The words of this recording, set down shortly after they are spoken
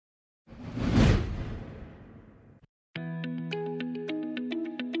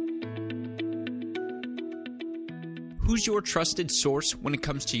Who's your trusted source when it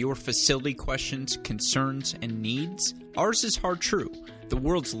comes to your facility questions, concerns, and needs? Ours is Hard True, the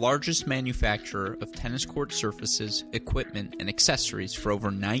world's largest manufacturer of tennis court surfaces, equipment, and accessories for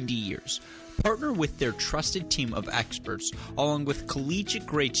over 90 years. Partner with their trusted team of experts, along with collegiate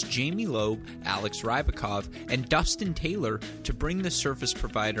greats Jamie Loeb, Alex Rybakov, and Dustin Taylor, to bring the surface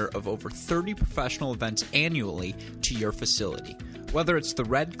provider of over 30 professional events annually to your facility. Whether it's the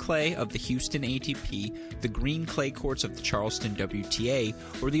red clay of the Houston ATP, the green clay courts of the Charleston WTA,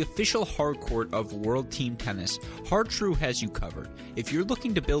 or the official hard court of World Team Tennis, Hard True has you covered. If you're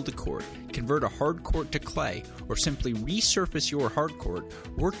looking to build a court, convert a hard court to clay, or simply resurface your hard court,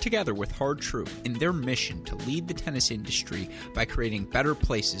 work together with Hard True in their mission to lead the tennis industry by creating better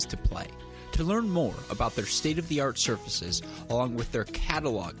places to play. To learn more about their state-of-the-art surfaces, along with their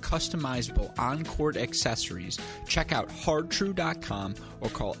catalog customizable on-court accessories, check out hardtrue.com or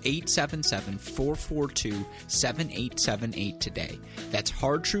call 877-442-7878 today. That's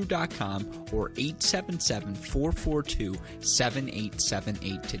hardtrue.com or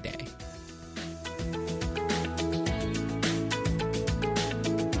 877-442-7878 today.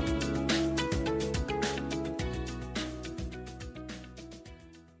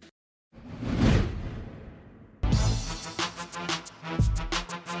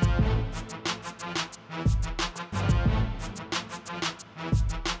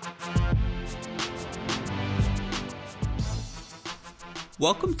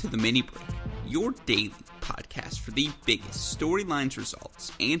 Welcome to the Mini Break, your daily podcast for the biggest storylines,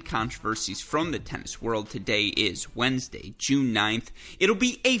 results, and controversies from the tennis world. Today is Wednesday, June 9th. It'll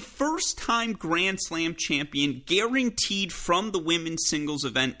be a first-time Grand Slam champion guaranteed from the women's singles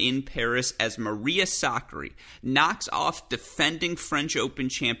event in Paris as Maria Sakkari knocks off defending French Open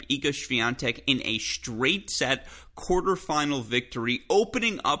champ Iga Swiatek in a straight-set quarterfinal victory,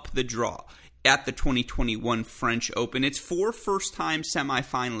 opening up the draw at the 2021 French Open. It's four first-time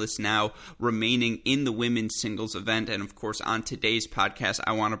semifinalists now remaining in the women's singles event. And of course, on today's podcast,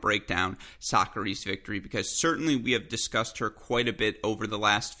 I want to break down Sakkari's victory because certainly we have discussed her quite a bit over the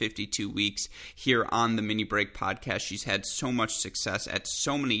last 52 weeks here on the Mini Break podcast. She's had so much success at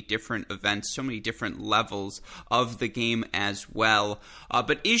so many different events, so many different levels of the game as well.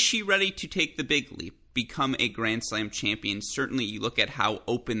 But is she ready to take the big leap? Become a Grand Slam champion? Certainly, you look at how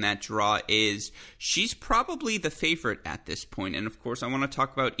open that draw is. She's probably the favorite at this point. And of course, I want to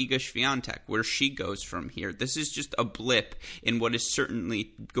talk about Iga Swiatek, where she goes from here. This is just a blip in what is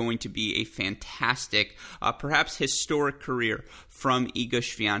certainly going to be a fantastic, perhaps historic career from Iga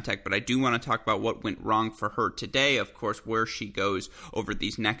Swiatek. But I do want to talk about what went wrong for her today. Of course, where she goes over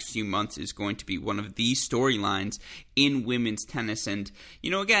these next few months is going to be one of the storylines in women's tennis. And,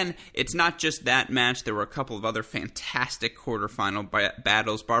 again, it's not just that match. There were a couple of other fantastic quarterfinal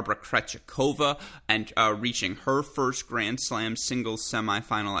battles. Barbara Krejcikova and reaching her first Grand Slam singles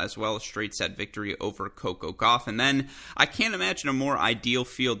semifinal, as well as straight set victory over Coco Gauff. And then I can't imagine a more ideal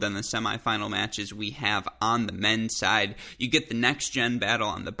field than the semifinal matches we have on the men's side. You get the next gen battle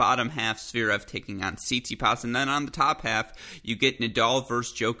on the bottom half, Zverev taking on Tsitsipas, and then on the top half, you get Nadal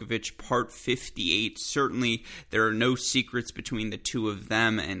versus Djokovic, part 58. Certainly, there are no secrets between the two of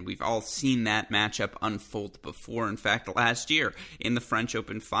them, and we've all seen that matchup unfold before. In fact, last year in the French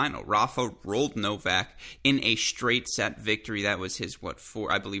Open final, Rafa rolled Novak in a straight set victory. That was his,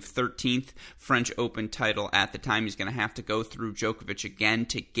 13th French Open title at the time. He's going to have to go through Djokovic again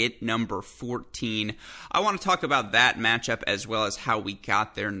to get number 14. I want to talk about that matchup as well as how we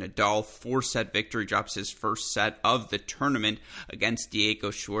got there. Nadal, 4-set victory, drops his first set of the tournament against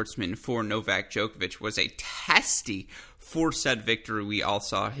Diego Schwartzman for Novak Djokovic. Was a testy 4-set victory. We all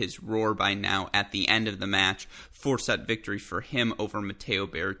saw his roar by now at the end of the match. 4-set victory for him over Matteo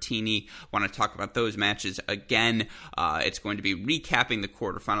Berrettini. Want to talk about those matches again. It's going to be recapping the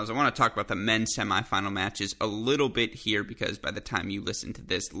quarterfinals. I want to talk about the men's semifinal matches a little bit here because by the time you listen to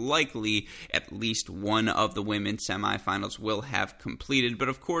this, likely at least one of the women's semifinals will have completed. But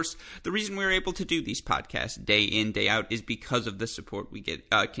of course, the reason we're able to do these podcasts day in, day out is because of the support we get,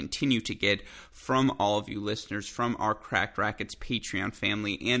 continue to get from all of you listeners, from our Cracked Racquets Patreon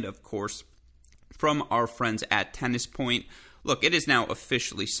family, and of course, from our friends at Tennis Point. Look, it is now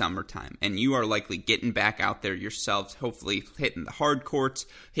officially summertime, and you are likely getting back out there yourselves, hopefully hitting the hard courts,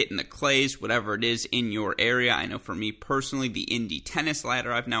 hitting the clays, whatever it is in your area. I know for me personally, the Indie Tennis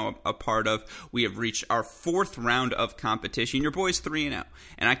Ladder I'm now a part of, we have reached our 4th round of competition. Your boy's 3-0,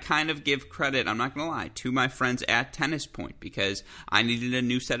 and I kind of give credit, I'm not going to lie, to my friends at Tennis Point because I needed a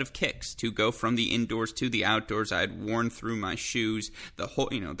new set of kicks to go from the indoors to the outdoors. I had worn through my shoes. The whole,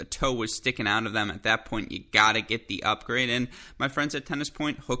 the toe was sticking out of them. At that point, you got to get the upgrade, and my friends at Tennis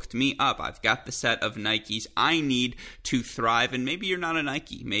Point hooked me up. I've got the set of Nikes I need to thrive, and maybe you're not a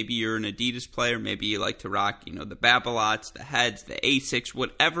Nike. Maybe you're an Adidas player. Maybe you like to rock, the Babolat's, the Heads, the Asics,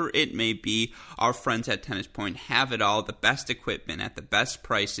 whatever it may be. Our friends at Tennis Point have it all, the best equipment at the best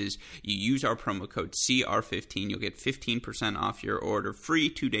prices. You use our promo code CR15. You'll get 15% off your order, free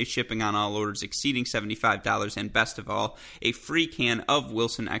 2-day shipping on all orders exceeding $75, and best of all, a free can of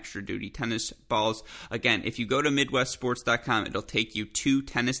Wilson Extra Duty tennis balls. Again, if you go to MidwestSports.com, it'll take you to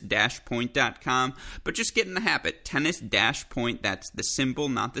tennis-point.com, but just get in the habit. Tennis-point, that's the symbol,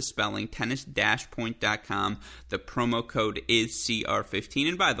 not the spelling, tennis-point.com. The promo code is CR15.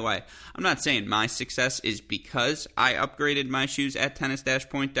 And by the way, I'm not saying my success is because I upgraded my shoes at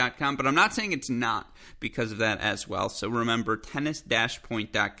tennis-point.com, but I'm not saying it's not because of that as well. So remember,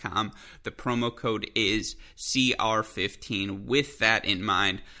 tennis-point.com. The promo code is CR15. With that in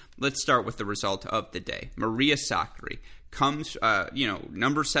mind, let's start with the result of the day. Maria Sakkari comes,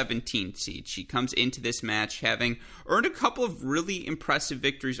 number 17 seed. She comes into this match having earned a couple of really impressive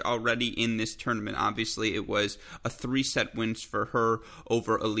victories already in this tournament. Obviously, it was a 3-set wins for her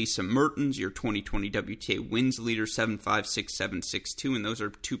over Elisa Mertens, your 2020 WTA wins leader, 7-5, 6-7, 6-2, and those are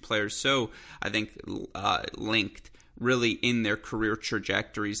two players so, I think, linked really in their career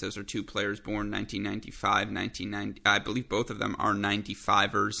trajectories. Those are two players born 1995, 1990. I believe both of them are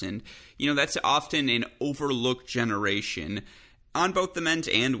 95ers, and that's often an overlooked generation on both the men's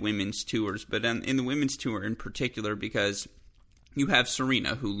and women's tours, but in the women's tour in particular, because you have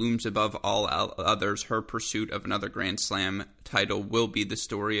Serena, who looms above all others. Her pursuit of another Grand Slam title will be the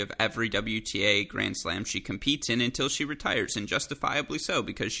story of every WTA Grand Slam she competes in until she retires, and justifiably so,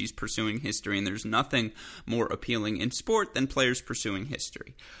 because she's pursuing history, and there's nothing more appealing in sport than players pursuing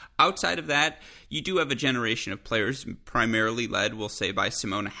history. Outside of that, you do have a generation of players primarily led, we'll say, by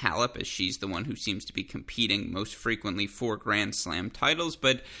Simona Halep, as she's the one who seems to be competing most frequently for Grand Slam titles.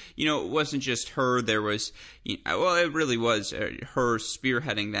 But, it wasn't just her. There was, it really was her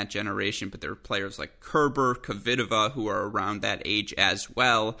spearheading that generation, but there were players like Kerber, Kvitova, who are around that age as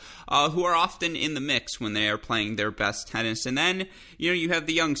well, who are often in the mix when they are playing their best tennis. And then, you have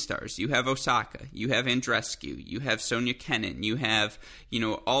the young stars. You have Osaka. You have Andreescu. You have Sonia Kenin. You have,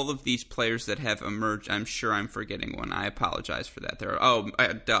 all of these players that have emerged. I'm sure I'm forgetting one. I apologize for that. There are,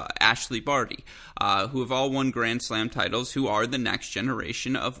 Ashley Barty, who have all won Grand Slam titles, who are the next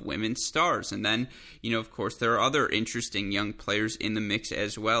generation of women's stars. And then, of course, there are other interesting young players in the mix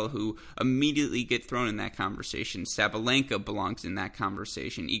as well who immediately get thrown in that conversation. Sabalenka belongs in that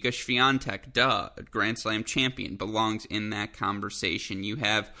conversation. Iga Swiatek, Grand Slam champion, belongs in that conversation. You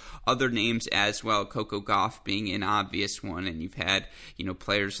have other names as well, Coco Gauff being an obvious one, and you've had,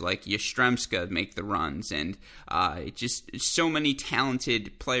 players like Yastremska make the runs, and just so many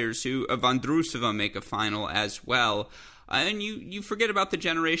talented players who, Vondrousova, make a final as well. And you forget about the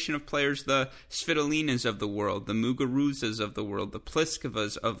generation of players, the Svitolinas of the world, the Muguruza's of the world, the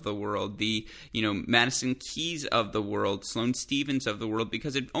Pliskovas of the world, the, Madison Keys of the world, Sloane Stephens of the world,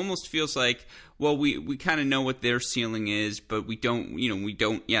 because it almost feels like, well, we kind of know what their ceiling is, but we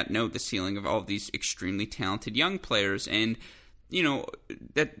don't yet know the ceiling of all of these extremely talented young players. And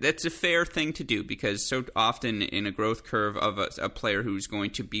that's a fair thing to do, because so often in a growth curve of a player who's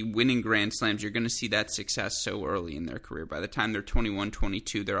going to be winning Grand Slams, you're going to see that success so early in their career. By the time they're 21,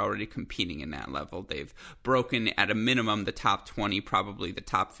 22, they're already competing in that level. They've broken, at a minimum, the top 20, probably the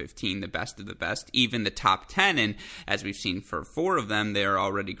top 15, the best of the best, even the top 10. And as we've seen for 4 of them, they're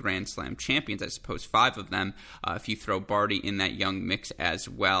already Grand Slam champions. I suppose 5 of them, if you throw Barty in that young mix as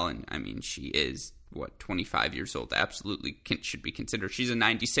well. And, I mean, she is 25 years old, absolutely should be considered. She's a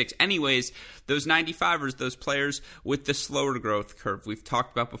 96. Anyways, those 95ers, those players with the slower growth curve, we've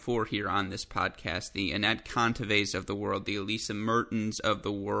talked about before here on this podcast, the Anett Kontaveits of the world, the Elisa Mertens of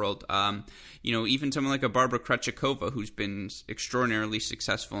the world, even someone like a Barbara Krejcikova, who's been extraordinarily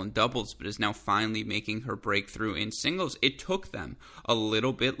successful in doubles, but is now finally making her breakthrough in singles. It took them a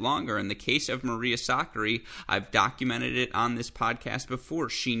little bit longer. In the case of Maria Sakkari, I've documented it on this podcast before.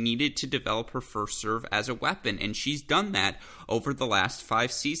 She needed to develop her first serve as a weapon, and she's done that over the last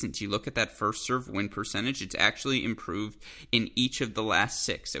 5 seasons. You look at that first serve win percentage, it's actually improved in each of the last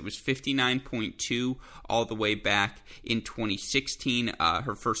 6. It was 59.2 all the way back in 2016.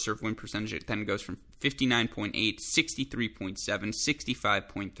 Her first serve win percentage, it then goes from 59.8, 63.7,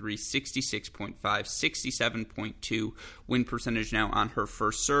 65.3, 66.5, 67.2 win percentage now on her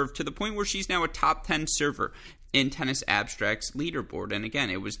first serve, to the point where she's now a top 10 server in Tennis Abstract's leaderboard. And again,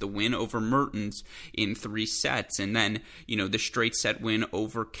 it was the win over Mertens in 3 sets, and then, the straight set win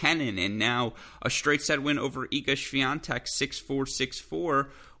over Kenin, and now a straight set win over Iga Swiatek 6-4, 6-4,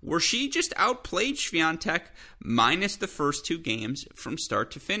 where she just outplayed Swiatek minus the first 2 games from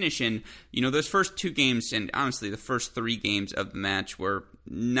start to finish. And, those first 2 games, and honestly the first 3 games of the match, were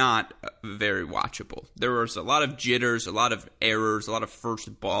not very watchable. There was a lot of jitters, a lot of errors, a lot of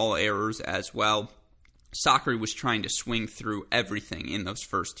first ball errors as well. Sakkari was trying to swing through everything in those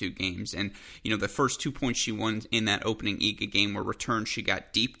first 2 games. And, the first 2 points she won in that opening Iga game were returns she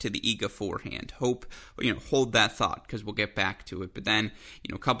got deep to the Iga forehand. Hold that thought, because we'll get back to it. But then,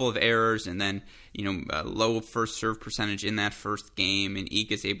 a couple of errors, and then, a low first serve percentage in that first game, and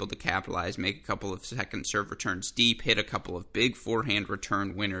Iga's able to capitalize, make a couple of second serve returns deep, hit a couple of big forehand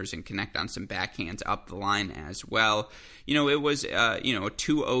return winners, and connect on some backhands up the line as well. It was, a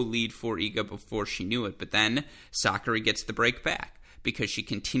 2-0 lead for Iga before she knew it. But then Sakkari gets the break back because she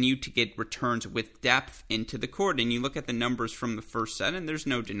continued to get returns with depth into the court. And you look at the numbers from the first set, and there's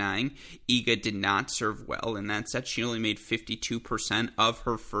no denying Iga did not serve well in that set. She only made 52% of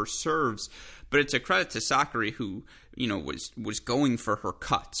her first serves. But it's a credit to Sakkari, who, was going for her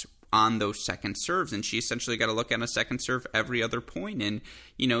cuts on those second serves. And she essentially got to look at a second serve every other point. And,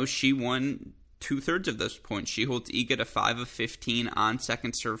 she won 2/3 of those points. She holds Iga to 5 of 15 on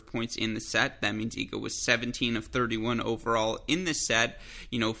second serve points in the set. That means Iga was 17 of 31 overall in the set.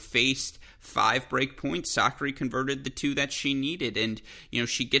 Faced 5 break points. Sakkari converted the 2 that she needed, and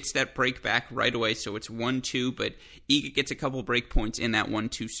she gets that break back right away. So it's 1-2, but Iga gets a couple break points in that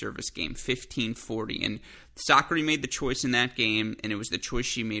 1-2 service game, 15-40, and Sakkari made the choice in that game, and it was the choice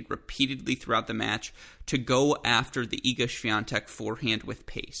she made repeatedly throughout the match, to go after the Iga Swiatek forehand with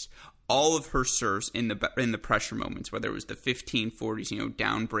pace. All of her serves in the pressure moments, whether it was the 15-40s,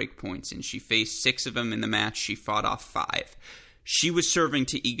 down break points, and she faced 6 of them in the match. She fought off 5. She was serving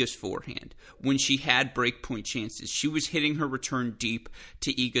to Iga's forehand. When she had breakpoint chances, she was hitting her return deep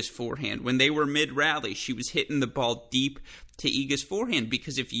to Iga's forehand. When they were mid-rally, she was hitting the ball deep to Iga's forehand,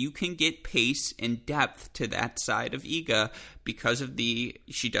 because if you can get pace and depth to that side of Iga, because of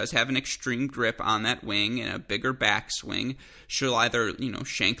she does have an extreme grip on that wing and a bigger backswing, she'll either,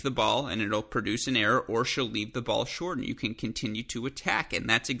 shank the ball and it'll produce an error, or she'll leave the ball short and you can continue to attack. And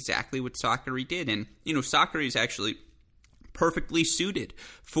that's exactly what Sakkari did. And, Sakkari is actually perfectly suited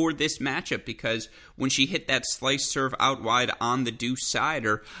for this matchup, because when she hit that slice serve out wide on the deuce side,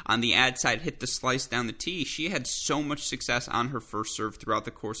 or on the ad side, hit the slice down the tee, she had so much success on her first serve throughout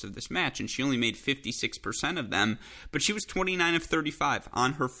the course of this match, and she only made 56% of them, but she was 29 of 35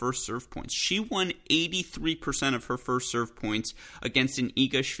 on her first serve points. She won 83% of her first serve points against an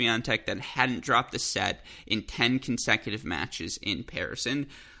Iga Swiatek that hadn't dropped a set in 10 consecutive matches in Paris. And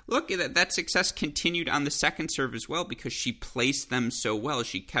look, that success continued on the second serve as well, because she placed them so well.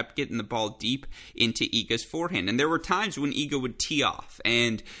 She kept getting the ball deep into Iga's forehand. And there were times when Iga would tee off,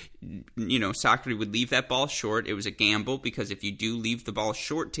 and, Sakkari would leave that ball short. It was a gamble, because if you do leave the ball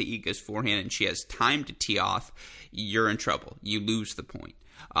short to Iga's forehand and she has time to tee off, you're in trouble. You lose the point.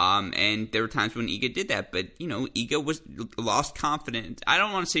 And there were times when Iga did that, but, Iga lost confidence. I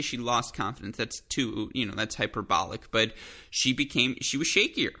don't want to say she lost confidence. That's that's hyperbolic, but she was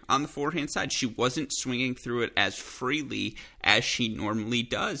shakier on the forehand side. She wasn't swinging through it as freely as she normally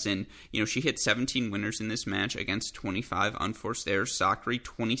does. And, she hit 17 winners in this match against 25 unforced errors. Sakkari,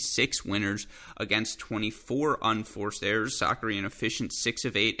 26 winners against 24 unforced errors. Sakkari, an efficient 6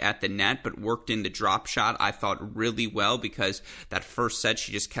 of 8 at the net, but worked in the drop shot, I thought, really well, because that first set,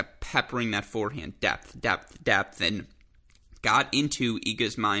 she just kept peppering that forehand, depth, and got into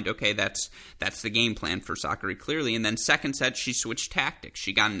Iga's mind. Okay, that's the game plan for Sakkari, clearly. And then second set, she switched tactics.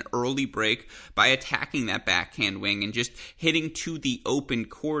 She got an early break by attacking that backhand wing and just hitting to the open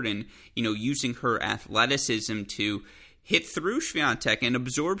court, and using her athleticism to hit through Swiatek and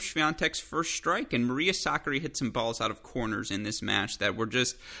absorb Swiatek's first strike. And Maria Sakkari hit some balls out of corners in this match that were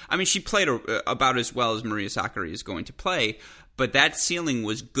just, she played about as well as Maria Sakkari is going to play, but that ceiling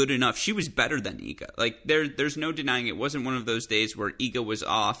was good enough. She was better than Iga. There's no denying it wasn't one of those days where Iga was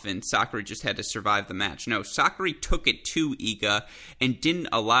off and Sakkari just had to survive the match. No, Sakkari took it to Iga and didn't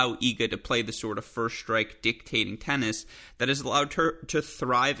allow Iga to play the sort of first strike dictating tennis that has allowed her to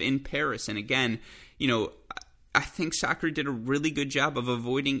thrive in Paris. And again, I think Sakkari did a really good job of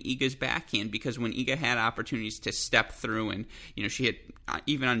avoiding Iga's backhand, because when Iga had opportunities to step through, and she hit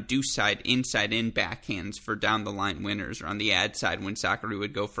even on deuce side inside in backhands for down the line winners, or on the ad side when Sakkari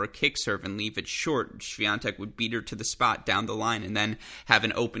would go for a kick serve and leave it short, Swiatek would beat her to the spot down the line and then have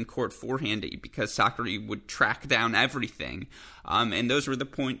an open court forehand, because Sakkari would track down everything. And those were the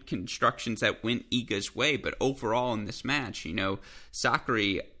point constructions that went Iga's way. But overall in this match,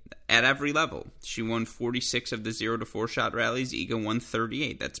 Sakkari, at every level. She won 46 of the 0-4 shot rallies. Iga won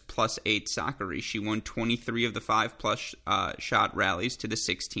 38. That's +8 Sakkari. She won 23 of the 5+ shot rallies to the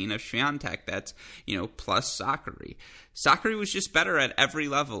 16 of Swiatek. That's, plus Sakkari. Sakkari was just better at every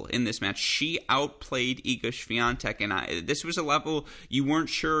level in this match. She outplayed Iga Swiatek, and this was a level you weren't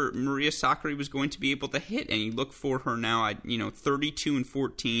sure Maria Sakkari was going to be able to hit, and you look for her now at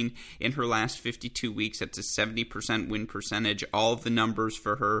 32-14 in her last 52 weeks. That's a 70% win percentage. All of the numbers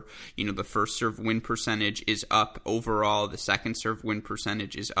for her, the first serve win percentage is up overall. The second serve win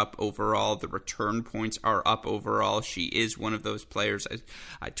percentage is up overall. The return points are up overall. She is one of those players.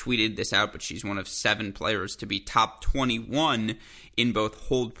 I tweeted this out, but she's one of 7 players to be top 21 in both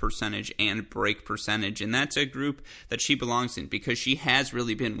hold percentage and break percentage, and that's a group that she belongs in because she has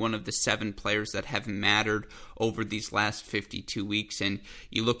really been one of the 7 players that have mattered over these last 52 weeks, and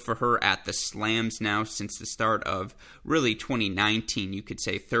you look for her at the slams now since the start of really 2019. You could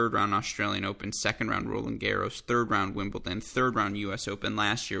say 3rd round Australian Open, 2nd round Roland Garros, 3rd round Wimbledon, 3rd round US Open.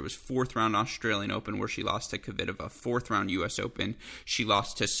 Last year was 4th round Australian Open where she lost to Kvitova, 4th round US Open she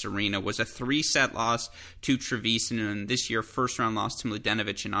lost to Serena, was a 3-set loss to Trevisan, and this year 1st round loss to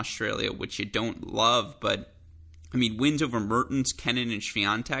Mladenovic in Australia, which you don't love, but wins over Mertens, Kenin, and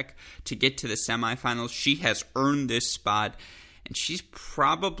Swiatek to get to the semifinals. She has earned this spot, and she's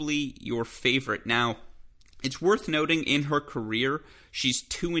probably your favorite. Now, it's worth noting in her career, she's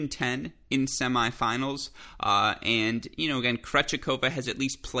 2-10 in semifinals, and again, Krejcikova has at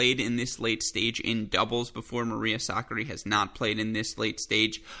least played in this late stage in doubles before. Maria Sakkari has not played in this late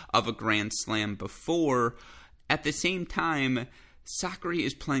stage of a Grand Slam before. At the same time, Sakkari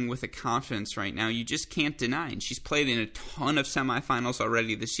is playing with a confidence right now you just can't deny, and she's played in a ton of semifinals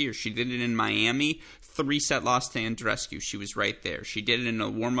already this year. She did it in Miami, 3-set loss to Andreescu. She was right there. She did it in a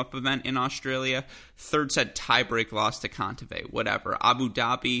warm-up event in Australia, 3rd-set tiebreak loss to Kontaveit, whatever. Abu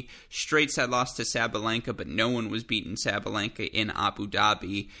Dhabi, straight-set loss to Sabalenka, but no one was beating Sabalenka in Abu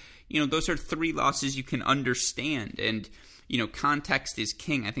Dhabi. Those are 3 losses you can understand, and context is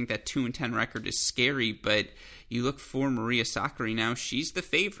king. I think that 2-10 record is scary, but you look for Maria Sakkari now, she's the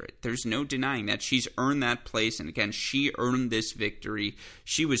favorite. There's no denying that. She's earned that place, and again, she earned this victory.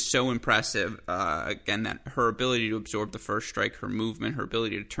 She was so impressive, again, that her ability to absorb the first strike, her movement, her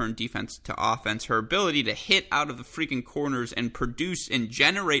ability to turn defense to offense, her ability to hit out of the freaking corners and produce and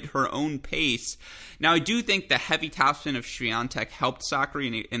generate her own pace. Now, I do think the heavy topspin of Swiatek helped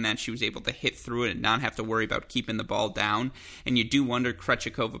Sakkari in that she was able to hit through it and not have to worry about keeping the ball down, and you do wonder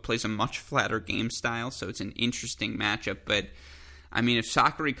Krejcikova plays a much flatter game style, so it's an interesting matchup, but if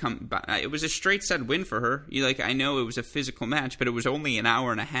Sakkari it was a straight set win for her. I know it was a physical match, but it was only an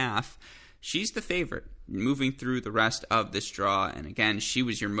hour and a half. She's the favorite moving through the rest of this draw, and again, she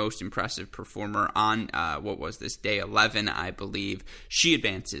was your most impressive performer on, day 11, I believe. She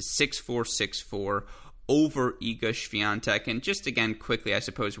advances 6-4, 6-4 over Iga Swiatek. And just again, quickly, I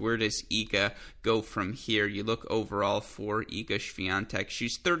suppose, where does Iga go from here? You look overall for Iga Swiatek.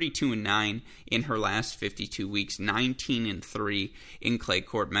 She's 32-9 in her last 52 weeks, 19-3 in clay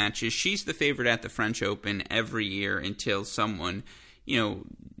court matches. She's the favorite at the French Open every year until someone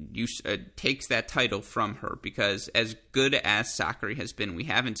takes that title from her, because as good as Sakkari has been, we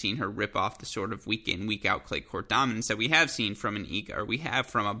haven't seen her rip off the sort of week in, week out clay court dominance that we have seen from an Iga, or we have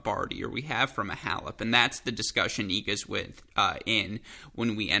from a Barty, or we have from a Halep, and that's the discussion Iga's in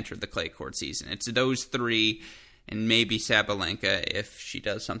when we enter the clay court season. It's those 3, and maybe Sabalenka if she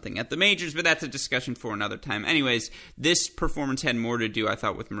does something at the majors, but that's a discussion for another time. Anyways, this performance had more to do, I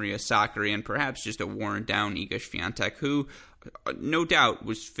thought, with Maria Sakkari and perhaps just a worn down Iga Swiatek, who no doubt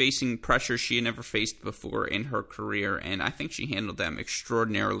was facing pressure she had never faced before in her career, and I think she handled them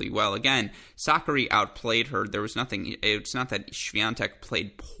extraordinarily well. Again, Sakkari outplayed her. There was nothing. It's not that Swiatek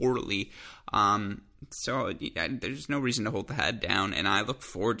played poorly. So there's no reason to hold the head down, and I look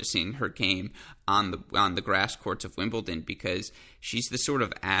forward to seeing her game on the grass courts of Wimbledon, because she's the sort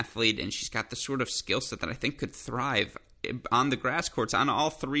of athlete and she's got the sort of skill set that I think could thrive on the grass courts on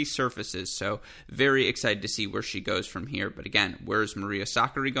all 3 surfaces. So very excited to see where she goes from here. But again, where's Maria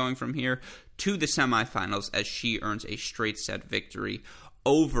Sakkari going from here? To the semifinals, as she earns a straight set victory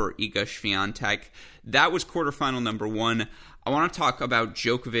over Iga Swiatek. That was quarterfinal number 1. I want to talk about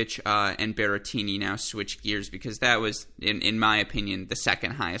Djokovic and Berrettini now, switch gears, because that was, in my opinion, the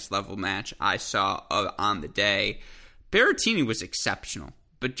second highest level match I saw on the day. Berrettini was exceptional,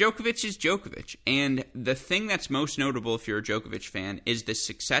 but Djokovic is Djokovic, and the thing that's most notable if you're a Djokovic fan is the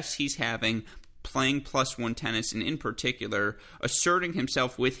success he's having playing +1 tennis, and in particular, asserting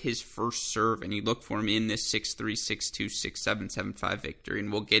himself with his first serve. And you look for him in this 6-3, 6-2, 6-7, 7-5 victory.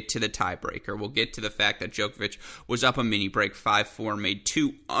 And we'll get to the tiebreaker. We'll get to the fact that Djokovic was up a mini break 5-4, made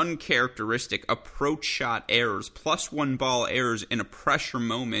two uncharacteristic approach shot errors, +1 ball errors in a pressure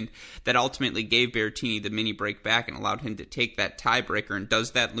moment that ultimately gave Berrettini the mini break back and allowed him to take that tiebreaker. And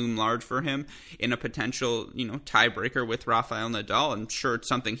does that loom large for him in a potential, tiebreaker with Rafael Nadal? I'm sure it's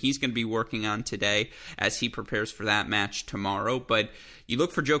something he's going to be working on today as he prepares for that match tomorrow. But you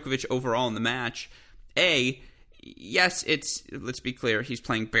look for Djokovic overall in the match. Yes, let's be clear, he's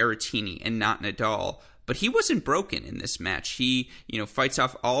playing Berrettini and not Nadal. But he wasn't broken in this match. He, fights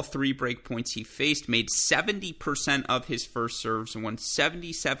off all 3 break points he faced, made 70% of his first serves, won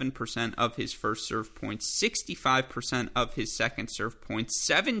 77% of his first serve points, 65% of his second serve points,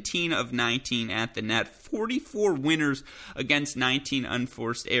 17 of 19 at the net, 44 winners against 19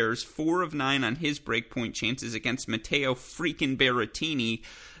 unforced errors, 4 of 9 on his break point chances against Matteo freaking Berrettini.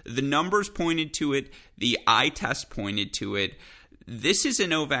 The numbers pointed to it. The eye test pointed to it. This is a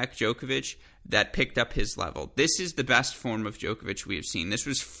Novak Djokovic that picked up his level. This is the best form of Djokovic we have seen. This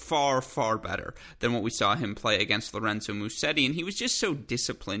was far, far better than what we saw him play against Lorenzo Musetti, and he was just so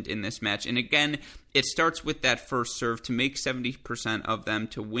disciplined in this match. And again, it starts with that first serve to make 70% of them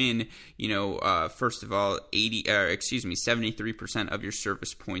to win, first of all, 73% of your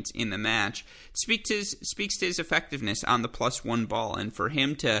service points in the match. Speaks to his effectiveness on the +1 ball, and for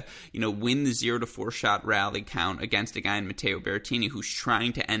him to, win the 0-4 shot rally count against a guy in Matteo Berrettini who's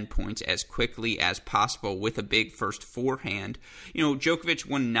trying to end points as quickly as possible with a big first forehand. Djokovic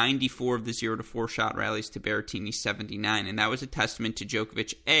won 94 of the 0-4 shot rallies to Berrettini 79, and that was a testament to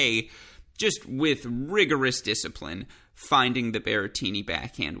Djokovic, just with rigorous discipline, finding the Berrettini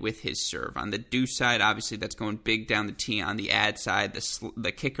backhand with his serve. On the deuce side, obviously that's going big down the tee. On the ad side,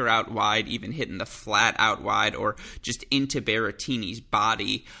 the kicker out wide, even hitting the flat out wide or just into Berrettini's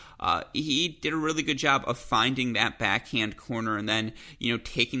body. He did a really good job of finding that backhand corner and then,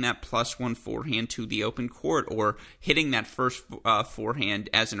 taking that +1 forehand to the open court or hitting that first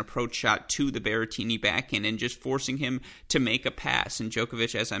forehand as an approach shot to the Berrettini backhand and just forcing him to make a pass. And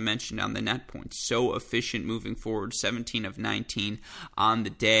Djokovic, as I mentioned on the net points, so efficient moving forward, 17 of 19 on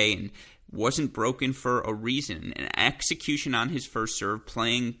the day, and wasn't broken for a reason. An execution on his first serve,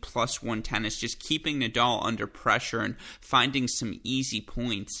 playing +1 tennis, just keeping Nadal under pressure and finding some easy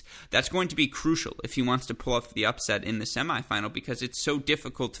points. That's going to be crucial if he wants to pull off the upset in the semifinal, because it's so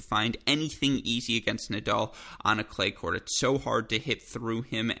difficult to find anything easy against Nadal on a clay court. It's so hard to hit through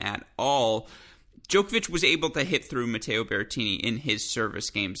him at all. Djokovic was able to hit through Matteo Berrettini in his service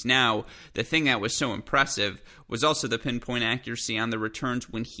games. Now, the thing that was so impressive was also the pinpoint accuracy on the returns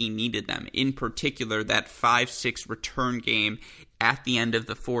when he needed them. In particular, that 5-6 return game at the end of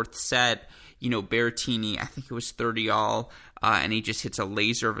the fourth set. Berrettini, I think it was 30-all, and he just hits a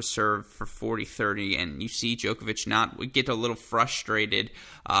laser of a serve for 40-30, and you see Djokovic not get a little frustrated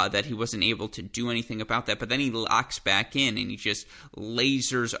that he wasn't able to do anything about that, but then he locks back in, and he just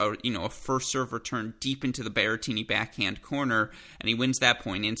lasers a first serve return deep into the Berrettini backhand corner, and he wins that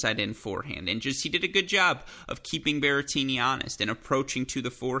point inside-in forehand, and he did a good job of keeping Berrettini honest and approaching to the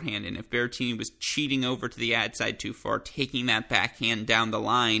forehand, and if Berrettini was cheating over to the ad side too far, taking that backhand down the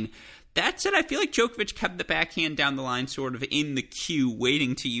line. That said, I feel like Djokovic kept the backhand down the line sort of in the queue,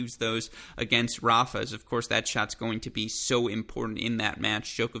 waiting to use those against Rafa, as of course that shot's going to be so important in that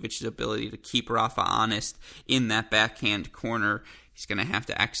match. Djokovic's ability to keep Rafa honest in that backhand corner, he's going to have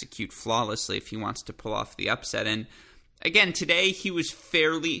to execute flawlessly if he wants to pull off the upset. And again, today he was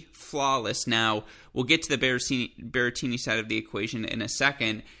fairly flawless. Now, we'll get to the Berrettini side of the equation in a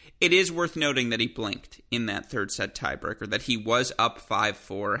second. It is worth noting that he blinked in that third set tiebreaker, that he was up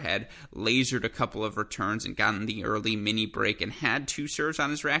 5-4, had lasered a couple of returns and gotten the early mini break and had 2 serves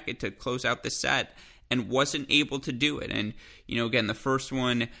on his racket to close out the set and wasn't able to do it. And, again, the first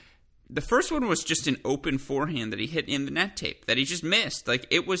one was just an open forehand that he hit in the net tape that he just missed. Like,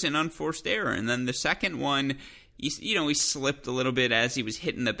 it was an unforced error. And then the second one, he slipped a little bit as he was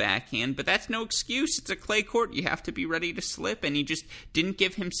hitting the backhand, but that's no excuse. It's a clay court. You have to be ready to slip, and he just didn't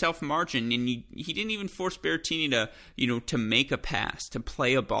give himself margin, and he didn't even force Berrettini to make a pass, to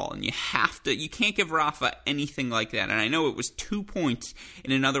play a ball, and you can't give Rafa anything like that. And I know it was 2 points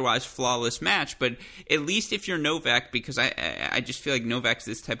in an otherwise flawless match, but at least if you're Novak, because I just feel like Novak's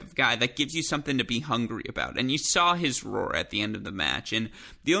this type of guy, that gives you something to be hungry about. And you saw his roar at the end of the match, and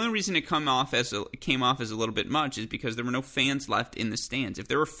the only reason it came off as a little bit much is because there were no fans left in the stands. If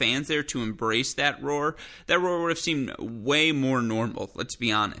there were fans there to embrace that roar would have seemed way more normal, let's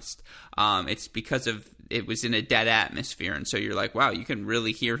be honest. It's because of it was in a dead atmosphere, and so you're like, wow, you can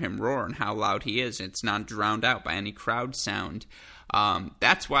really hear him roar and how loud he is. It's not drowned out by any crowd sound.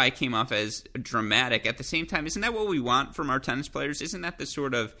 That's why it came off as dramatic. At the same time, isn't that what we want from our tennis players? Isn't that the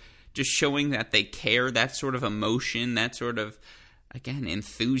sort of just showing that they care, that sort of emotion, that sort of, again,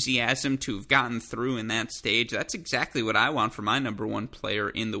 enthusiasm to have gotten through in that stage? That's exactly what I want for my number one player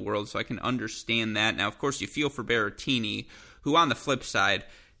in the world, so I can understand that. Now, of course, you feel for Berrettini, who on the flip side,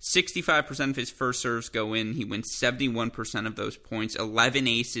 65% of his first serves go in. He wins 71% of those points. 11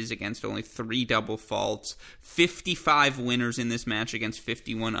 aces against only 3 double faults. 55 winners in this match against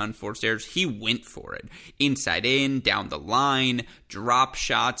 51 unforced errors. He went for it. Inside in, down the line, drop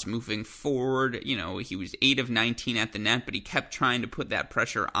shots, moving forward. You know, he was 8 of 19 at the net, but he kept trying to put that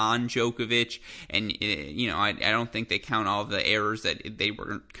pressure on Djokovic. And, you know, I don't think they count all of the errors that they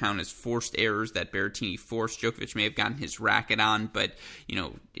were count as forced errors that Berrettini forced. Djokovic may have gotten his racket on, but, you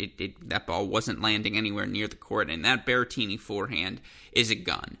know, that ball wasn't landing anywhere near the court, and that Berrettini forehand is a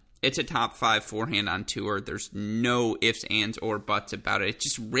gun. It's a top 5 forehand on tour. There's no ifs, ands, or buts about it. It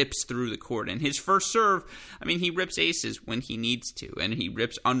just rips through the court. And his first serve, I mean, he rips aces when he needs to, and he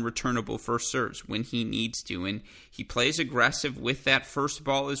rips unreturnable first serves when he needs to, and he plays aggressive with that first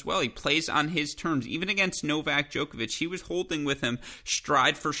ball as well. He plays on his terms. Even against Novak Djokovic, he was holding with him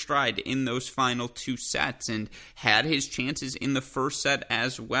stride for stride in those final 2 sets and had his chances in the first set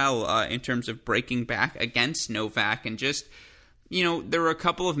as well in terms of breaking back against Novak. And just, you know, there were a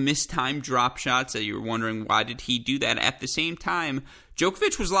couple of mistimed drop shots that you were wondering, why did he do that? At the same time,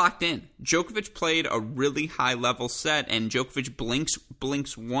 Djokovic was locked in. Djokovic played a really high-level set, and Djokovic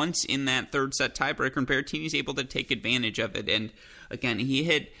blinks once in that third set tiebreaker, and Berrettini's able to take advantage of it. And again, he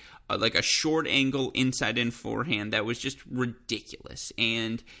hit like a short angle inside-in forehand that was just ridiculous.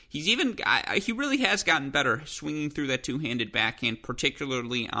 And he's even, he really has gotten better swinging through that two-handed backhand,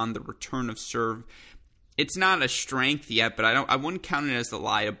 particularly on the return of serve. It's not a strength yet, but I wouldn't count it as the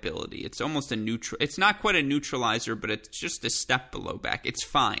liability. It's almost a neutral. It's not quite a neutralizer, but it's just a step below back. It's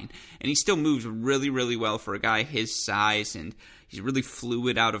fine, and he still moves really, really well for a guy his size, and he's really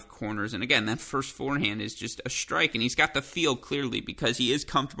fluid out of corners. And again, that first forehand is just a strike, and he's got the feel clearly because he is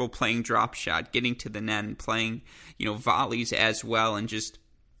comfortable playing drop shot, getting to the net, and playing, you know, volleys as well. And just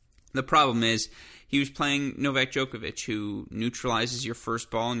the problem is, he was playing Novak Djokovic, who neutralizes your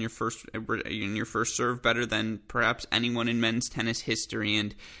first ball and your first serve better than perhaps anyone in men's tennis history.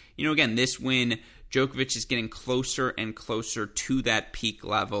 And, you know, again, this win, Djokovic is getting closer and closer to that peak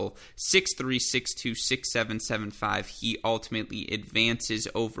level. 6-3, 6-2, 6-7, 7-5. He ultimately advances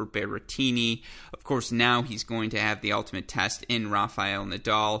over Berrettini. Of course, now he's going to have the ultimate test in Rafael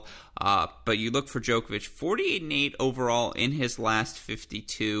Nadal. But you look for Djokovic, 48-8 overall in his last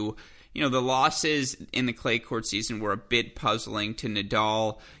 52. You know, the losses in the clay court season were a bit puzzling to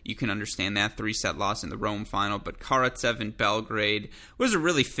Nadal. You can understand that 3-set loss in the Rome final, but Karatsev in Belgrade was a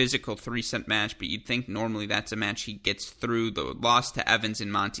really physical 3-set match, but you'd think normally that's a match he gets through. The loss to Evans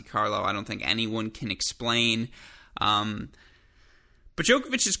in Monte Carlo, I don't think anyone can explain. But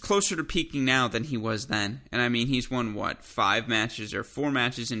Djokovic is closer to peaking now than he was then. And I mean, he's won, 4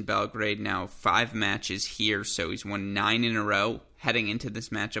 matches in Belgrade, now 5 matches here, so he's won 9 in a row heading into this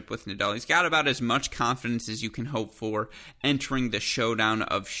matchup with Nadal. He's got about as much confidence as you can hope for entering the showdown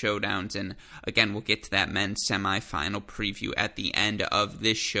of showdowns. And again, we'll get to that men's semifinal preview at the end of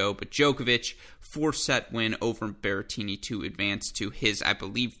this show. But Djokovic, 4-set win over Berrettini to advance to his, I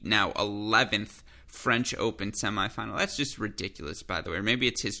believe, now 11th French Open semifinal. That's just ridiculous, by the way. Or maybe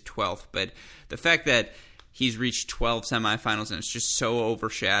it's his 12th, but the fact that he's reached 12 semifinals and it's just so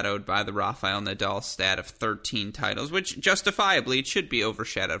overshadowed by the Rafael Nadal stat of 13 titles, which justifiably it should be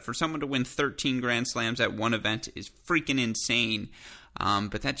overshadowed. For someone to win 13 Grand Slams at one event is freaking insane.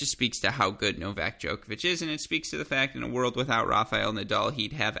 But that just speaks to how good Novak Djokovic is, and it speaks to the fact in a world without Rafael Nadal,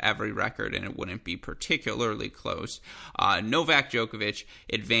 he'd have every record, and it wouldn't be particularly close. Novak Djokovic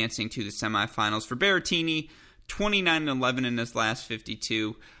advancing to the semifinals. For Berrettini, 29-11 in his last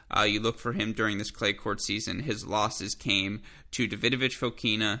 52. You look for him during this clay court season. His losses came to Davidovich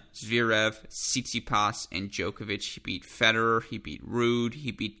Fokina, Zverev, Tsitsipas, and Djokovic. He beat Federer, he beat Ruud,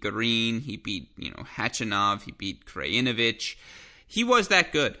 he beat Garin, he beat Khachanov, he beat Krajinovic. He was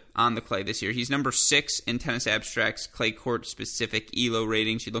that good on the clay this year. He's number 6 in Tennis Abstract's clay court specific ELO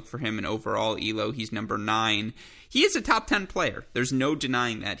ratings. You look for him in overall ELO, he's number 9. He is a top 10 player. There's no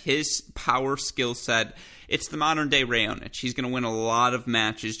denying that. His power skill set, it's the modern day Raonic. He's going to win a lot of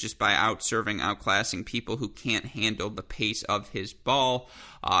matches just by outclassing people who can't handle the pace of his ball.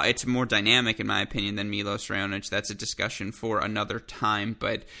 It's more dynamic, in my opinion, than Milos Raonic. That's a discussion for another time,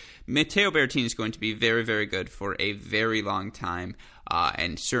 but Matteo Berrettini is going to be very, very good for a very long time,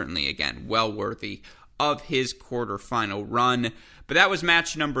 and certainly, again, well worthy of his quarterfinal run. But that was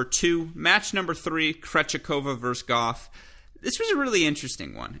match number 2. Match number 3, Krejcikova versus Gauff. This was a really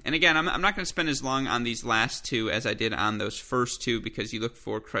interesting one. And again, I'm not going to spend as long on these last two as I did on those first two, because you look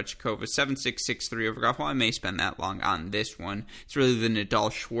for Krejcikova 7-6, 6-3 over Gauff. Well, I may spend that long on this one. It's really the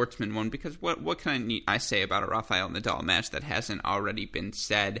Nadal-Schwartzman one, because what can I say about a Rafael Nadal match that hasn't already been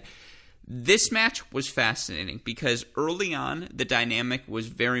said? This match was fascinating because early on, the dynamic was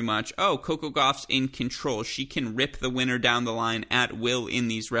very much, Coco Gauff's in control. She can rip the winner down the line at will in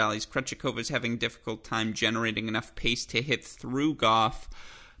these rallies. Krejcikova's having a difficult time generating enough pace to hit through Gauff.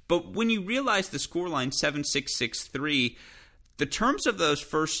 But when you realize the scoreline 7-6, 6-3, the terms of those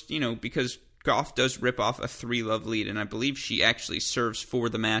first, because Gauff does rip off a 3-love lead, and I believe she actually serves for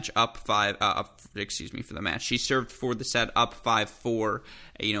the match up 5. For the match, she served for the set up 5-4.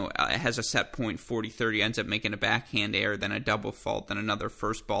 Has a set point 40-30, ends up making a backhand error, then a double fault, then another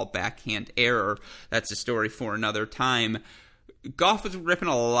first ball backhand error. That's a story for another time. Gauff was ripping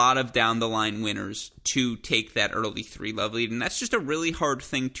a lot of down-the-line winners to take that early 3-love lead, and that's just a really hard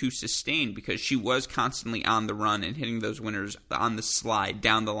thing to sustain because she was constantly on the run and hitting those winners on the slide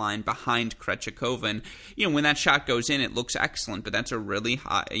down the line behind Krejcikova. And, when that shot goes in, it looks excellent, but that's a really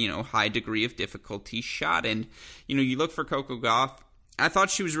high degree of difficulty shot. And, you look for Coco Gauff. I thought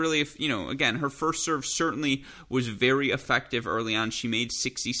she was really, again, her first serve certainly was very effective early on. She made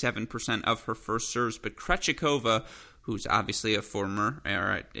 67% of her first serves, but Krejcikova, who's obviously a former,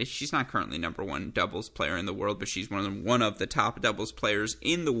 she's not currently number one doubles player in the world, but she's one of the top doubles players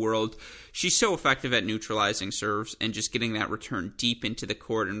in the world. She's so effective at neutralizing serves and just getting that return deep into the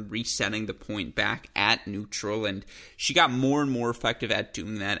court and resetting the point back at neutral. And she got more and more effective at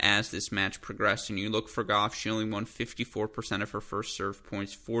doing that as this match progressed. And you look for Gauff, she only won 54% of her first serve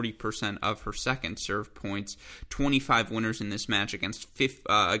points, 40% of her second serve points, 25 winners in this match against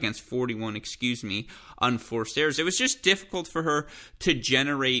 41, unforced errors. It was just difficult for her to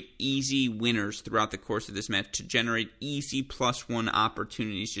generate easy winners throughout the course of this match, to generate easy +1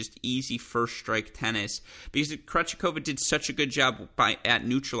 opportunities, just easy first strike tennis, because Krejcikova did such a good job at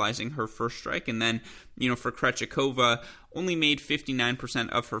neutralizing her first strike. And then, for Krejcikova, only made 59%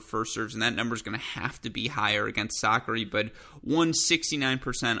 of her first serves, and that number is going to have to be higher against Sakkari, but won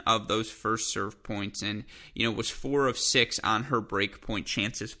 69% of those first serve points, and, was 4 of 6 on her break point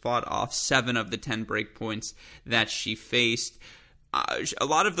chances, fought off 7 of the 10 break points that she faced. A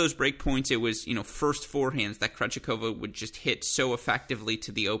lot of those break points, it was, first forehands that Krejcikova would just hit so effectively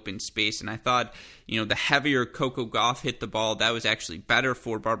to the open space. And I thought, the heavier Coco Gauff hit the ball, that was actually better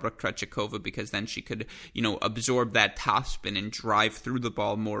for Barbara Krejcikova, because then she could, absorb that topspin and drive through the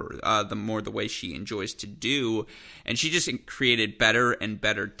ball more the way she enjoys to do. And she just created better and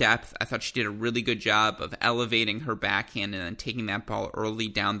better depth. I thought she did a really good job of elevating her backhand and then taking that ball early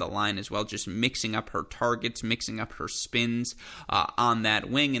down the line as well, just mixing up her targets, mixing up her spins on that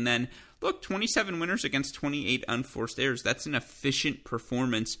wing. And then, look, 27 winners against 28 unforced errors. That's an efficient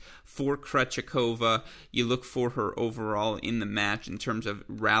performance for Krejcikova. You look for her overall in the match in terms of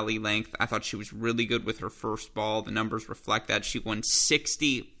rally length. I thought she was really good with her first ball. The numbers reflect that. She won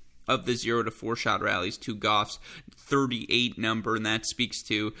 60 of the 0 to 4 shot rallies to Gauff's 38 number, and that speaks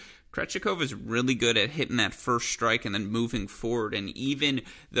to Krejcikova is really good at hitting that first strike and then moving forward. And even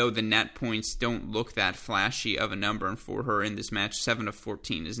though the net points don't look that flashy of a number, and for her in this match, 7 of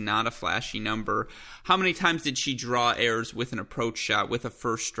 14 is not a flashy number, how many times did she draw errors with an approach shot, with a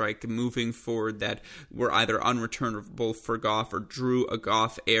first strike, moving forward that were either unreturnable for Gauff or drew a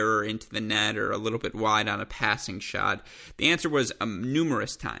Gauff error into the net or a little bit wide on a passing shot? The answer was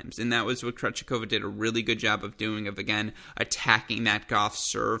numerous times, and that was what Krejcikova did a really good job of doing, of again attacking that Gauff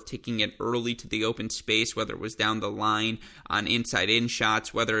serve, taking it early to the open space, whether it was down the line on inside-in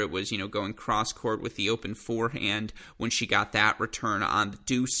shots, whether it was, going cross-court with the open forehand when she got that return on the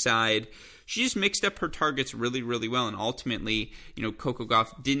deuce side. She just mixed up her targets really, really well, and ultimately, Coco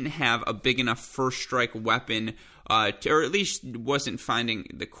Gauff didn't have a big enough first strike weapon, or at least wasn't finding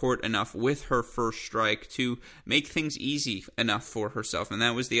the court enough with her first strike to make things easy enough for herself. And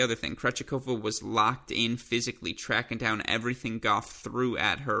that was the other thing. Krejcikova was locked in physically, tracking down everything Gauff threw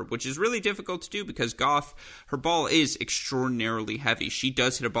at her, which is really difficult to do because Gauff, her ball is extraordinarily heavy. She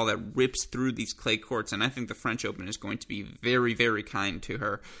does hit a ball that rips through these clay courts, and I think the French Open is going to be very, very kind to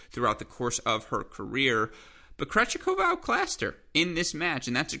her throughout the course of her career. But Krejcikova outclassed her in this match,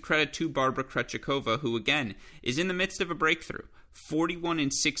 and that's a credit to Barbara Krejcikova, who, again, is in the midst of a breakthrough.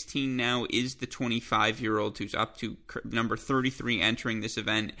 41-16 now is the 25-year-old who's up to number 33 entering this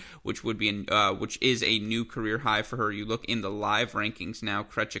event, which is a new career high for her. You look in the live rankings now,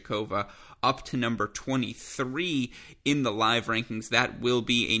 Krejcikova up to number 23 in the live rankings. That will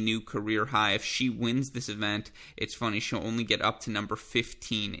be a new career high. If she wins this event, it's funny, she'll only get up to number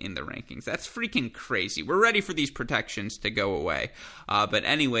 15 in the rankings. That's freaking crazy. We're ready for these protections to go away. But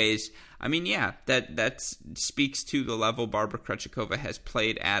anyways, I mean, yeah, that speaks to the level Barbara Krejcikova has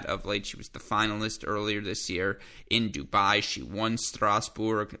played at of late. She was the finalist earlier this year in Dubai. She won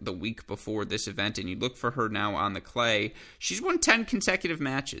Strasbourg the week before this event, and you look for her now on the clay. She's won 10 consecutive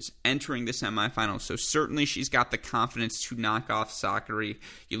matches entering the semifinals, so certainly she's got the confidence to knock off Sakkari.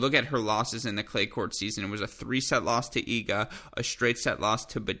 You look at her losses in the clay court season. It was a 3-set loss to Iga, a straight set loss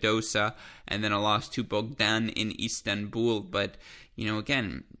to Badosa, and then a loss to Bogdan in Istanbul. But,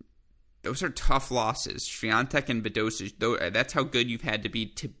 again, those are tough losses. Swiatek and Badosa, that's how good you've had to be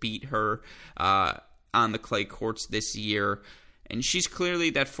to beat her on the clay courts this year. And she's clearly,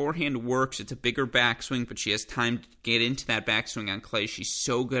 that forehand works. It's a bigger backswing, but she has time to get into that backswing on clay. She's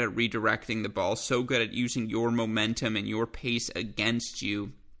so good at redirecting the ball, so good at using your momentum and your pace against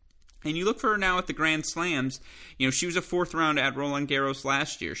you. And you look for her now at the Grand Slams. She was a 4th round at Roland Garros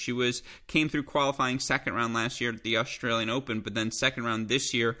last year. She came through qualifying 2nd round last year at the Australian Open, but then 2nd round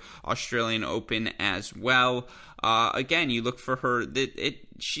this year, Australian Open as well. Again, you look for her.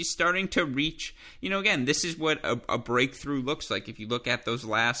 She's starting to reach, again, this is what a breakthrough looks like. If you look at those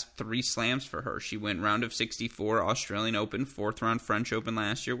last 3 slams for her, she went round of 64, Australian Open, 4th round French Open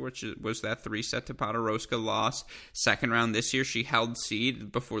last year, which was that 3-set to Podoroska loss. 2nd round this year, she held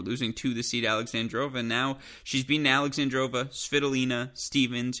seed before losing to the seed Alexandrova, and now she's beaten Alexandrova, Svitolina,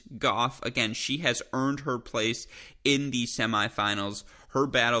 Stevens, Goff. Again, she has earned her place in the semifinals. Her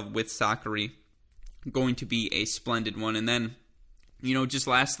battle with Sakkari going to be a splendid one. And then, just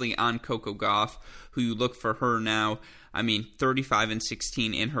lastly on Coco Gauff, who you look for her now,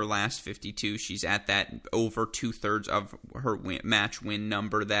 35-16 in her last 52. She's at that over 2/3 of her match win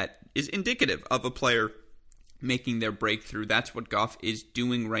number that is indicative of a player making their breakthrough. That's what Gauff is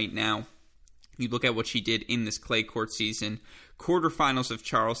doing right now. You look at what she did in this clay court season. Quarterfinals of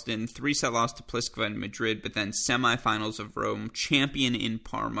Charleston, 3-set loss to Pliskova in Madrid, but then semifinals of Rome, champion in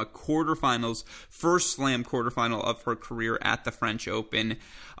Parma, quarterfinals, first slam quarterfinal of her career at the French Open.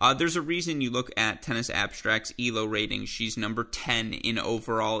 There's a reason you look at Tennis Abstract's ELO rating. She's number 10 in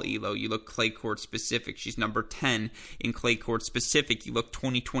overall ELO. You look clay court specific. She's number 10 in clay court specific. You look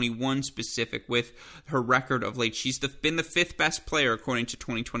 2021 specific with her record of late. She's been the 5th best player according to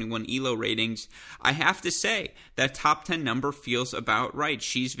 2021 ELO ratings. I have to say that top 10 number feels about right.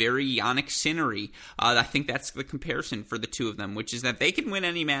 She's very Jannik Sinner-y. I think that's the comparison for the two of them, which is that they can win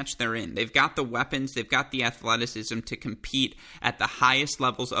any match they're in. They've got the weapons, they've got the athleticism to compete at the highest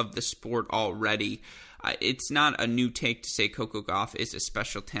levels of the sport already. It's not a new take to say Coco Gauff is a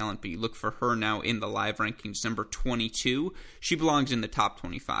special talent, but you look for her now in the live rankings, number 22. She belongs in the top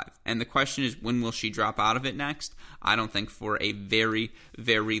 25. And the question is, when will she drop out of it next? I don't think for a very,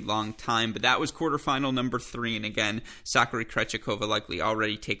 very long time. But that was quarterfinal number 3. And again, Sakkari Krejcikova likely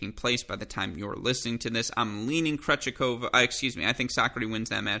already taking place by the time you're listening to this. I'm leaning Krejcikova. I think Sakkari wins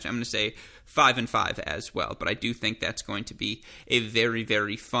that match. I'm going to say 5-5 as well. But I do think that's going to be a very,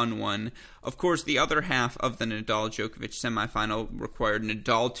 very fun one. Of course, the other half of the Nadal-Djokovic semifinal required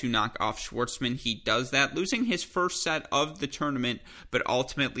Nadal to knock off Schwartzman. He does that, losing his first set of the tournament, but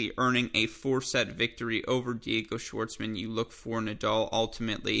ultimately earning a 4-set victory over Diego Schwartzman. You look for Nadal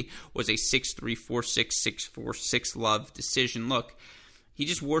ultimately was a 6-3, 4-6, 6-4, 6-love decision. Look, he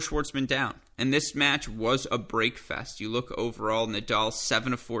just wore Schwartzman down. And this match was a break fest. You look overall, Nadal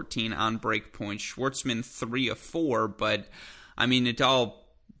 7-14 on break points, Schwartzman 3-4, but Nadal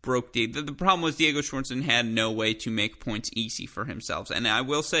broke the problem was Diego Schwartzman had no way to make points easy for himself. And I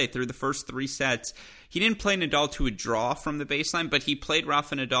will say, through the first 3 sets, he didn't play Nadal to a draw from the baseline, but he played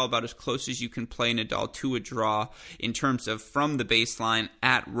Rafa Nadal about as close as you can play Nadal to a draw in terms of from the baseline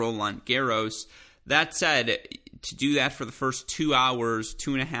at Roland Garros. That said, to do that for the first 2 hours,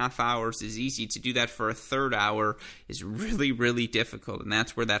 2.5 hours is easy. To do that for a third hour is really, really difficult. And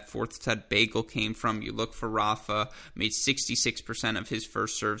that's where that 4th set bagel came from. You look for Rafa, made 66% of his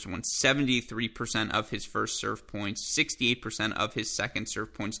first serves, won 73% of his first serve points, 68% of his second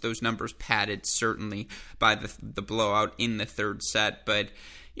serve points. Those numbers padded certainly by the blowout in the 3rd set. But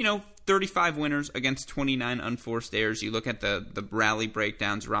 35 winners against 29 unforced errors. You look at the rally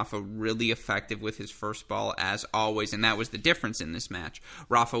breakdowns, Rafa really effective with his first ball as always, and that was the difference in this match.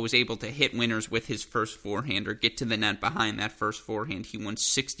 Rafa was able to hit winners with his first forehand or get to the net behind that first forehand. He won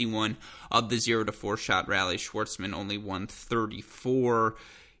 61 of the 0-4 shot rally. Schwartzman only won 34.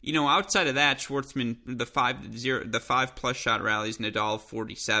 outside of that, Schwartzman, the 5+ shot rallies, Nadal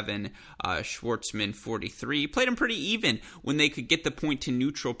 47, Schwartzman 43, played them pretty even when they could get the point to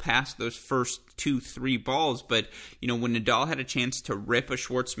neutral past those first 2-3 balls. But, when Nadal had a chance to rip a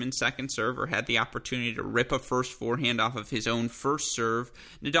Schwartzman second serve or had the opportunity to rip a first forehand off of his own first serve,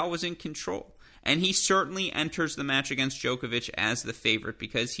 Nadal was in control. And he certainly enters the match against Djokovic as the favorite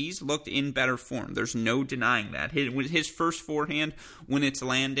because he's looked in better form. There's no denying that. His first forehand, when it's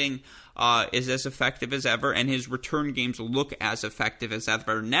landing, is as effective as ever, and his return games look as effective as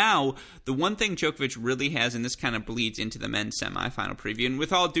ever. Now, the one thing Djokovic really has, and this kind of bleeds into the men's semifinal preview, and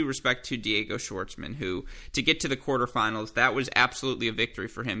with all due respect to Diego Schwartzman, who, to get to the quarterfinals, that was absolutely a victory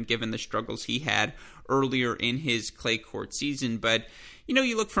for him, given the struggles he had earlier in his clay court season. But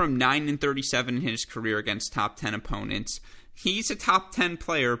you look from 9-37 in his career against top 10 opponents. He's a top 10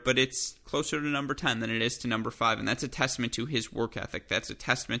 player, but it's closer to number 10 than it is to number 5, and that's a testament to his work ethic. That's a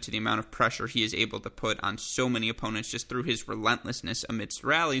testament to the amount of pressure he is able to put on so many opponents just through his relentlessness amidst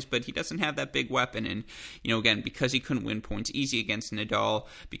rallies, but he doesn't have that big weapon, and, again, because he couldn't win points easy against Nadal,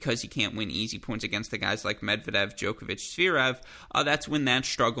 because he can't win easy points against the guys like Medvedev, Djokovic, Zverev, that's when that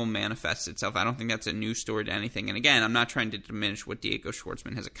struggle manifests itself. I don't think that's a new story to anything, and again, I'm not trying to diminish what Diego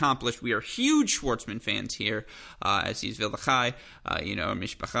Schwartzman has accomplished. We are huge Schwartzman fans here, as he's Villachai,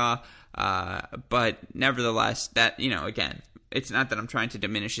 Mishpacha, but nevertheless, that, again, it's not that I'm trying to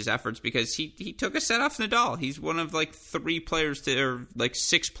diminish his efforts because he took a set off Nadal. He's one of 6 players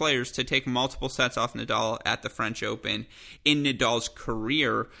to take multiple sets off Nadal at the French Open in Nadal's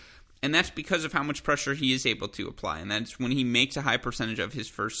career. And that's because of how much pressure he is able to apply. And that's when he makes a high percentage of his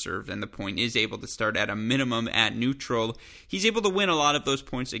first serve and the point is able to start at a minimum at neutral. He's able to win a lot of those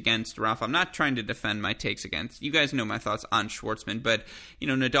points against Rafa. I'm not trying to defend my takes against. You guys know my thoughts on Schwartzman. But,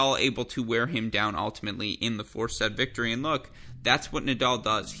 Nadal able to wear him down ultimately in the 4-set victory. And look, that's what Nadal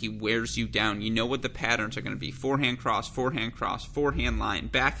does. He wears you down. You know what the patterns are going to be. Forehand cross, forehand line,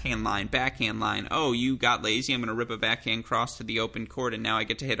 backhand line. Oh, you got lazy. I'm going to rip a backhand cross to the open court, and now I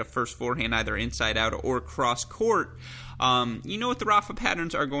get to hit a first forehand either inside out or cross court. You know what the Rafa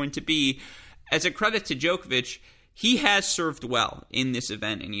patterns are going to be. As a credit to Djokovic, he has served well in this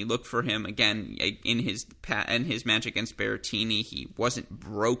event, and you look for him again in his match against Berrettini. He wasn't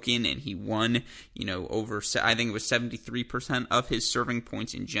broken, and he won, over, I think it was 73% of his serving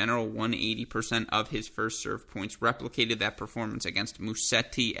points in general, won 80% of his first serve points, replicated that performance against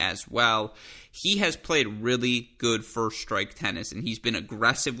Musetti as well. He has played really good first strike tennis, and he's been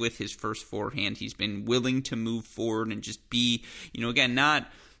aggressive with his first forehand. He's been willing to move forward and just be, again, not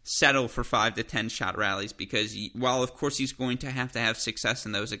settle for 5 to 10 shot rallies, because while of course he's going to have success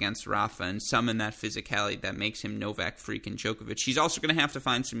in those against Rafa and some in that physicality that makes him Novak freaking Djokovic, he's also going to have to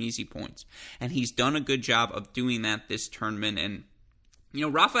find some easy points, and he's done a good job of doing that this tournament. And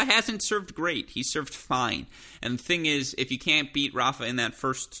Rafa hasn't served great. He served fine. And the thing is, if you can't beat Rafa in that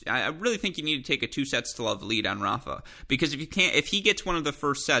first, I really think you need to take a 2-sets-to-love lead on Rafa. Because if he gets one of the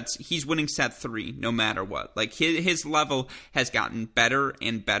first sets, he's winning set 3 no matter what. His level has gotten better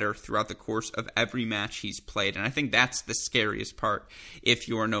and better throughout the course of every match he's played. And I think that's the scariest part if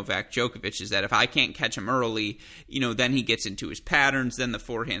you're Novak Djokovic, is that if I can't catch him early, then he gets into his patterns, then the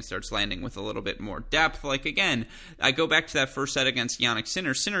forehand starts landing with a little bit more depth. Again, I go back to that first set against Jannik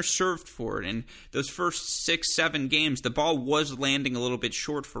Sinner. Sinner served for it, and those first 6-7 games, the ball was landing a little bit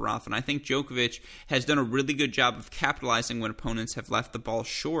short for Rafa, and I think Djokovic has done a really good job of capitalizing when opponents have left the ball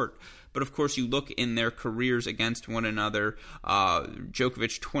short. But of course, you look in their careers against one another.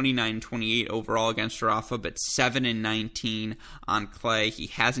 Djokovic 29-28 overall against Rafa, but 7-19 on clay. He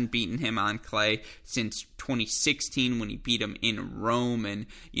hasn't beaten him on clay since 2016 when he beat him in Rome, and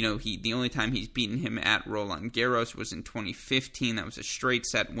the only time he's beaten him at Roland Garros was in 2015. That was a straight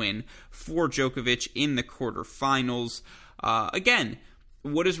set win for Djokovic in the quarterfinals. Again,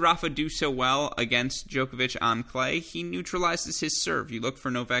 what does Rafa do so well against Djokovic on clay? He neutralizes his serve. You look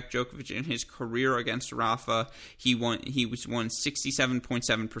for Novak Djokovic in his career against Rafa. He won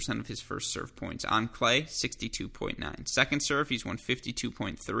 67.7% of his first serve points. On clay, 62.9. Second serve, he's won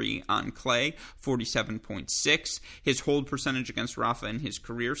 52.3. On clay, 47.6. His hold percentage against Rafa in his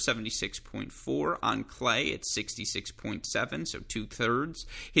career, 76.4. On clay, it's 66.7, so 2/3.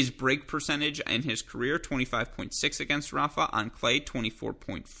 His break percentage in his career, 25.6 against Rafa. On clay, 24.4.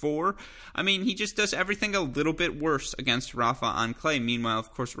 I mean, he just does everything a little bit worse against Rafa on clay. Meanwhile,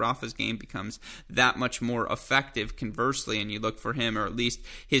 of course, Rafa's game becomes that much more effective conversely, and you look for him, or at least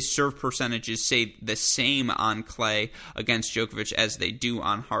his serve percentages say the same on clay against Djokovic as they do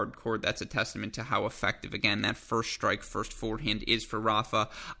on hard court. That's a testament to how effective, again, that first strike, first forehand is for Rafa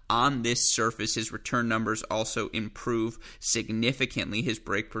on this surface. His return numbers also improve significantly. His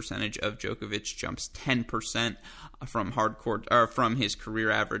break percentage of Djokovic jumps 10% from his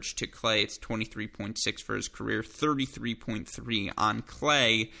career average to clay. It's 23.6 for his career, 33.3 on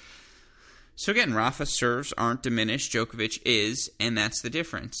clay. So again, Rafa serves aren't diminished. Djokovic is, and that's the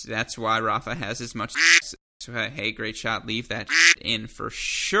difference. That's why Rafa has as much. So, hey, great shot. Leave that in for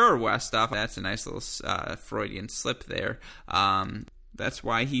sure, Westhoff. That's a nice little Freudian slip there. That's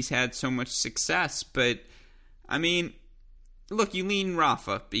why he's had so much success. But, I mean, look, you lean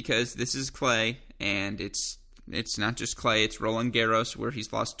Rafa because this is clay, and it's not just clay. It's Roland Garros, where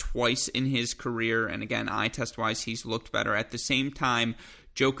he's lost twice in his career. And again, eye test-wise, he's looked better. At the same time,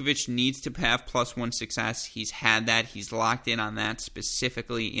 Djokovic needs to have +1 success. He's had that. He's locked in on that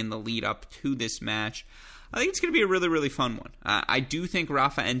specifically in the lead-up to this match. I think it's going to be a really, really fun one. I do think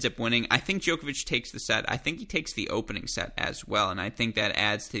Rafa ends up winning. I think Djokovic takes the set. I think he takes the opening set as well, and I think that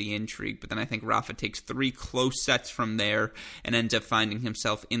adds to the intrigue. But then I think Rafa takes 3 close sets from there and ends up finding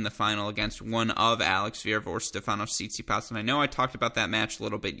himself in the final against one of Alex Zverev or Stefanos Tsitsipas. And I know I talked about that match a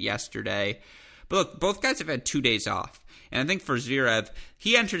little bit yesterday. But look, both guys have had 2 days off. And I think for Zverev,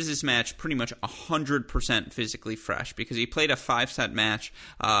 he enters this match pretty much 100% physically fresh because he played a 5-set match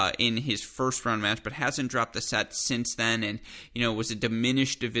in his first round match, but hasn't dropped the set since then. And was a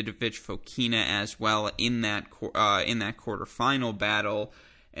diminished Davidovich Fokina as well in that quarterfinal battle.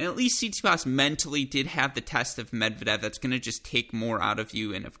 And at least Tsitsipas mentally did have the test of Medvedev. That's going to just take more out of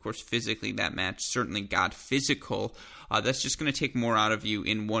you. And of course, physically, that match certainly got physical. That's just going to take more out of you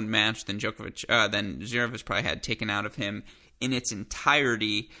in one match than Zverev has probably had taken out of him in its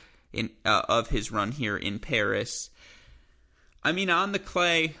entirety of his run here in Paris. I mean, on the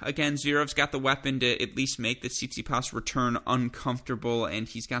clay, again, Zverev's got the weapon to at least make the Tsitsipas return uncomfortable, and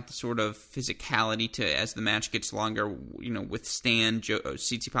he's got the sort of physicality to, as the match gets longer, withstand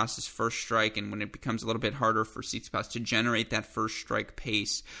Tsitsipas' first strike, and when it becomes a little bit harder for Tsitsipas to generate that first strike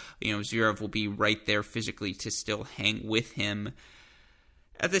pace, Zverev will be right there physically to still hang with him.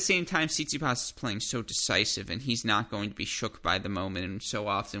 At the same time, Tsitsipas is playing so decisive, and he's not going to be shook by the moment. And so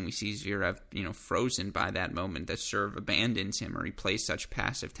often we see Zverev, frozen by that moment. The serve abandons him, or he plays such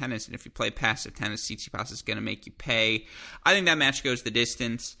passive tennis. And if you play passive tennis, Tsitsipas is going to make you pay. I think that match goes the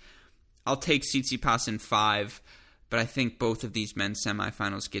distance. I'll take Tsitsipas in 5, but I think both of these men's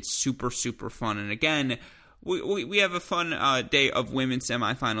semifinals get super, super fun. And again, we have a fun day of women's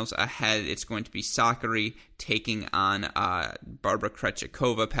semifinals ahead. It's going to be Sakkari taking on Barbara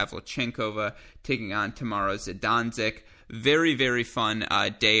Krejcikova, Pavlyuchenkova taking on Tamara Zidansek. Very, very fun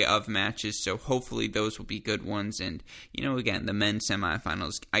day of matches, so hopefully those will be good ones. And, again, the men's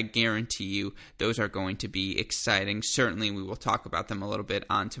semifinals, I guarantee you those are going to be exciting. Certainly we will talk about them a little bit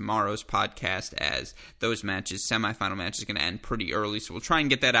on tomorrow's podcast, as those matches, semifinal matches, are going to end pretty early. So we'll try and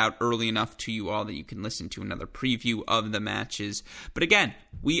get that out early enough to you all that you can listen to another preview of the matches. But again,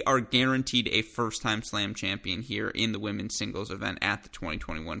 we are guaranteed a first-time Slam champion here in the women's singles event at the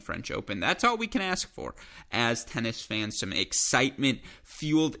 2021 French Open. That's all we can ask for as tennis fans. Some excitement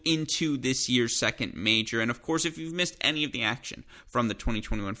fueled into this year's second major. And of course, if you've missed any of the action from the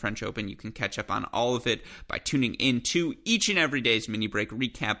 2021 French Open, you can catch up on all of it by tuning in to each and every day's Mini Break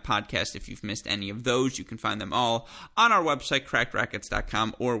Recap podcast. If you've missed any of those, you can find them all on our website,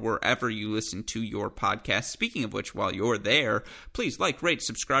 crackedrackets.com, or wherever you listen to your podcast. Speaking of which, while you're there, please like, rate,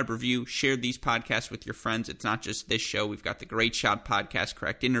 subscribe, review, share these podcasts with your friends. It's not just this show. We've got the Great Shot podcast,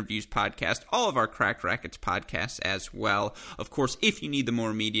 Correct Interviews podcast, all of our Cracked Rackets podcasts as well. Of course, if you need the more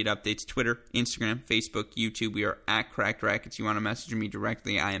immediate updates, Twitter, Instagram, Facebook, YouTube, we are at Cracked Rackets. You want to message me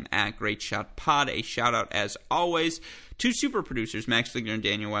directly, I am at Great Shot Pod. A shout out, as always, to super producers, Max Fligner and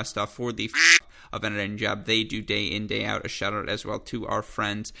Daniel Westhoff, for the of an editing job they do day in, day out. A shout out as well to our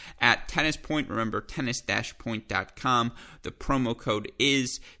friends at Tennis Point. Remember, tennis-point.com. The promo code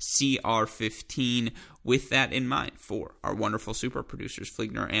is CR15. With that in mind, for our wonderful super producers,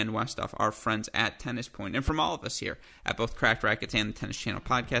 Fligner and Westhoff, our friends at Tennis Point, and from all of us here at both Cracked Rackets and the Tennis Channel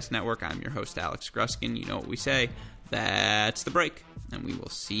Podcast Network, I'm your host, Alex Gruskin. You know what we say. That's the break, and we will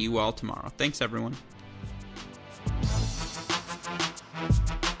see you all tomorrow. Thanks, everyone.